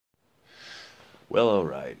Well,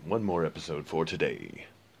 alright, one more episode for today.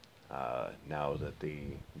 Now that the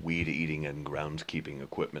weed eating and groundskeeping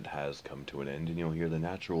equipment has come to an end and you'll hear the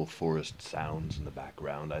natural forest sounds in the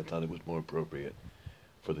background, I thought it was more appropriate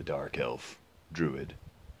for the Dark Elf Druid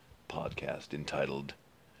podcast entitled,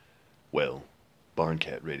 well,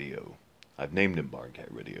 Barncat Radio. I've named him Barncat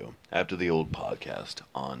Radio after the old podcast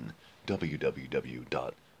on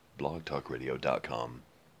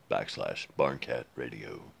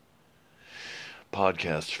www.blogtalkradio.com/BarncatRadio.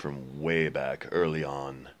 Podcasts from way back early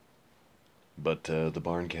on. But the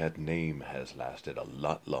Barncat name has lasted a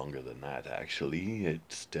lot longer than that, actually. It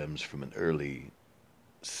stems from an early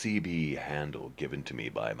CB handle given to me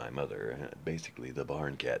by my mother. Basically, the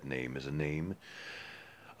Barncat name is a name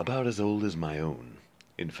about as old as my own.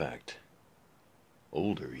 In fact,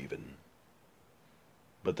 older even.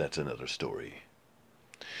 But that's another story.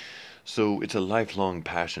 So it's a lifelong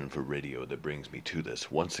passion for radio that brings me to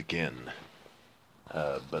this once again.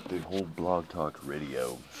 But the whole Blog Talk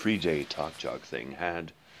Radio, Free J Talk Jock thing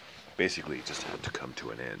basically just had to come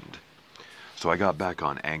to an end. So I got back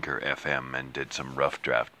on Anchor FM and did some rough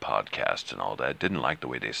draft podcasts and all that. Didn't like the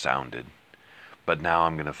way they sounded. But now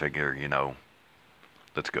I'm going to figure,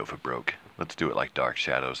 let's go for broke. Let's do it like Dark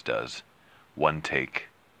Shadows does. One take,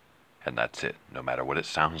 and that's it, no matter what it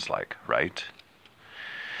sounds like, right?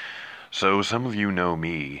 So some of you know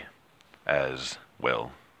me as,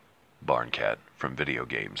 well, Barncat from video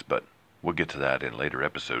games, but we'll get to that in later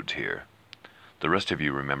episodes here. The rest of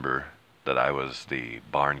you remember that I was the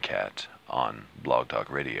Barncat on Blog Talk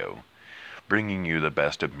Radio, bringing you the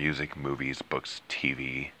best of music, movies, books,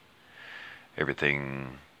 TV,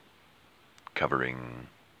 everything covering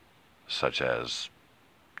such as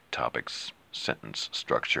topics, sentence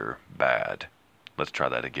structure, bad. Let's try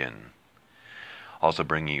that again. Also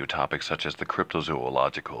bringing you topics such as the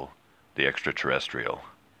cryptozoological, the extraterrestrial,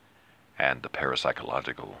 and the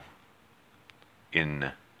parapsychological.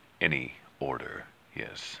 In any order,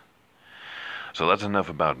 yes. So that's enough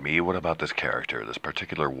about me. What about this character, this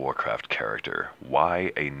particular Warcraft character?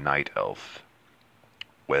 Why a night elf?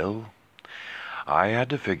 Well, I had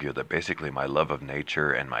to figure that basically my love of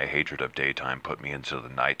nature and my hatred of daytime put me into the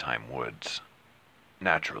nighttime woods.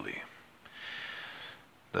 Naturally.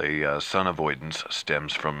 The sun avoidance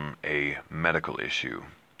stems from a medical issue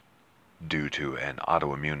due to an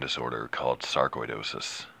autoimmune disorder called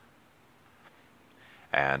sarcoidosis.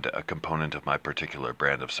 And a component of my particular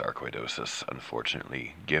brand of sarcoidosis,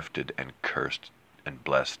 unfortunately, gifted and cursed and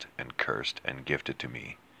blessed and cursed and gifted to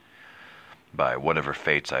me by whatever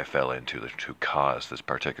fates I fell into to cause this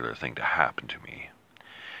particular thing to happen to me,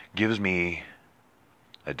 gives me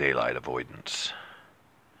a daylight avoidance.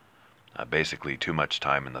 Basically, too much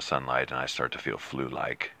time in the sunlight and I start to feel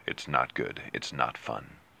flu-like. It's not good. It's not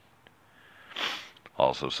fun.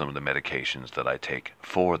 Also, some of the medications that I take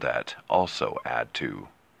for that also add to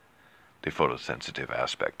the photosensitive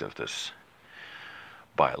aspect of this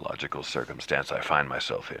biological circumstance I find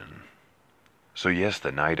myself in. So yes,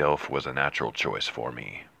 the night elf was a natural choice for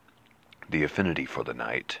me. The affinity for the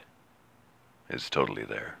night is totally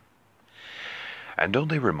there. And don't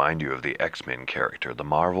they remind you of the X-Men character, the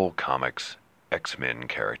Marvel Comics X-Men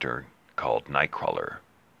character called Nightcrawler?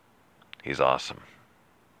 He's awesome.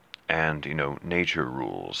 And, nature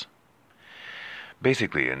rules.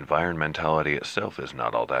 Basically, environmentality itself is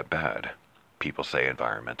not all that bad. People say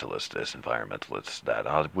environmentalist this, environmentalist that.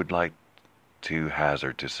 I would like to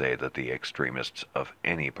hazard to say that the extremists of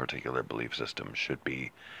any particular belief system should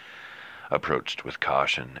be approached with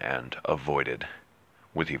caution and avoided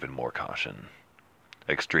with even more caution.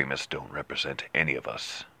 Extremists don't represent any of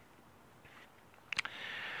us.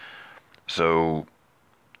 So,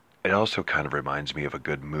 it also kind of reminds me of a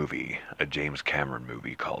good movie, a James Cameron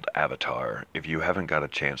movie called Avatar. If you haven't got a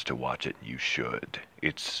chance to watch it, you should.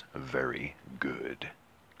 It's very good.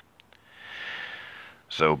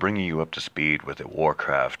 So, bringing you up to speed with the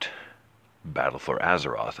Warcraft Battle for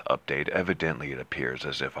Azeroth update, evidently it appears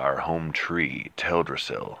as if our home tree,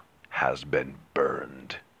 Teldrassil, has been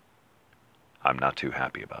burned. I'm not too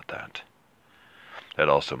happy about that. It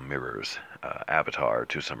also mirrors Avatar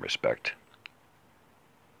to some respect.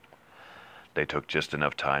 They took just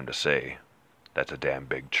enough time to say, that's a damn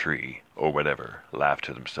big tree, or whatever, laugh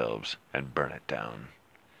to themselves, and burn it down.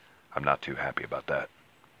 I'm not too happy about that.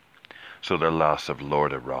 So the loss of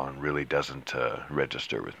Lordaeron really doesn't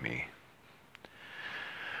register with me.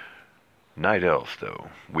 Night Elf, though.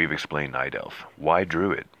 We've explained Night Elf. Why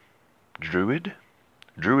Druid? Druid?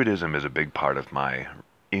 Druidism is a big part of my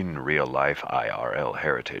in real life IRL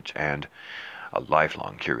heritage, and a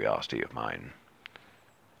lifelong curiosity of mine.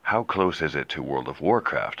 How close is it to World of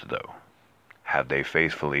Warcraft, though? Have they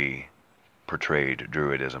faithfully portrayed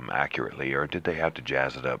Druidism accurately, or did they have to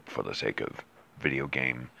jazz it up for the sake of video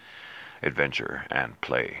game adventure and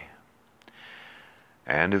play?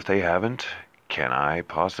 And if they haven't, can I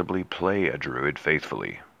possibly play a druid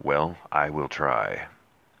faithfully? Well, I will try.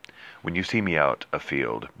 When you see me out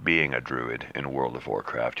afield being a druid in World of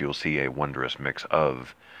Warcraft, you'll see a wondrous mix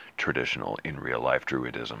of traditional in real-life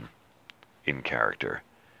druidism in character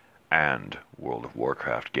and World of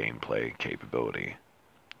Warcraft gameplay capability.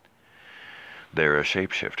 They're a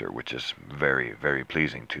shapeshifter, which is very, very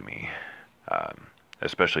pleasing to me,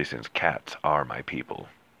 especially since cats are my people.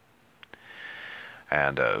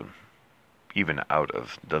 And even out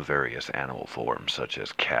of the various animal forms, such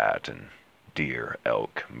as cat and deer,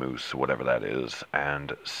 elk, moose, whatever that is,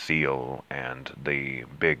 and seal, and the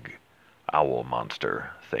big owl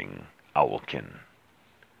monster thing, Owlkin.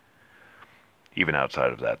 Even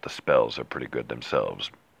outside of that, the spells are pretty good themselves.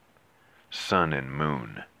 Sun and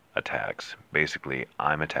moon attacks. Basically,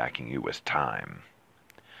 I'm attacking you with time.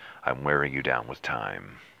 I'm wearing you down with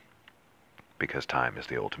time. Because time is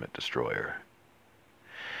the ultimate destroyer.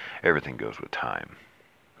 Everything goes with time.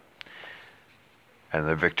 And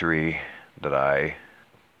the victory that I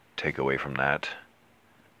take away from that,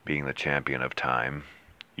 being the champion of time,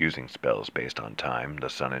 using spells based on time, the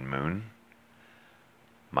sun and moon,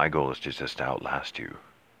 my goal is to just outlast you.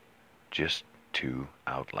 Just to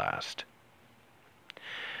outlast.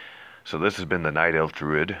 So this has been the Night Elf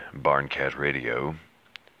Druid, Barncat Radio.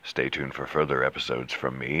 Stay tuned for further episodes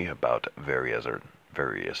from me about various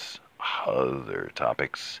other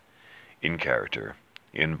topics in character,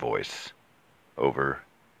 in voice, over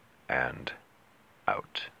and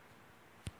out.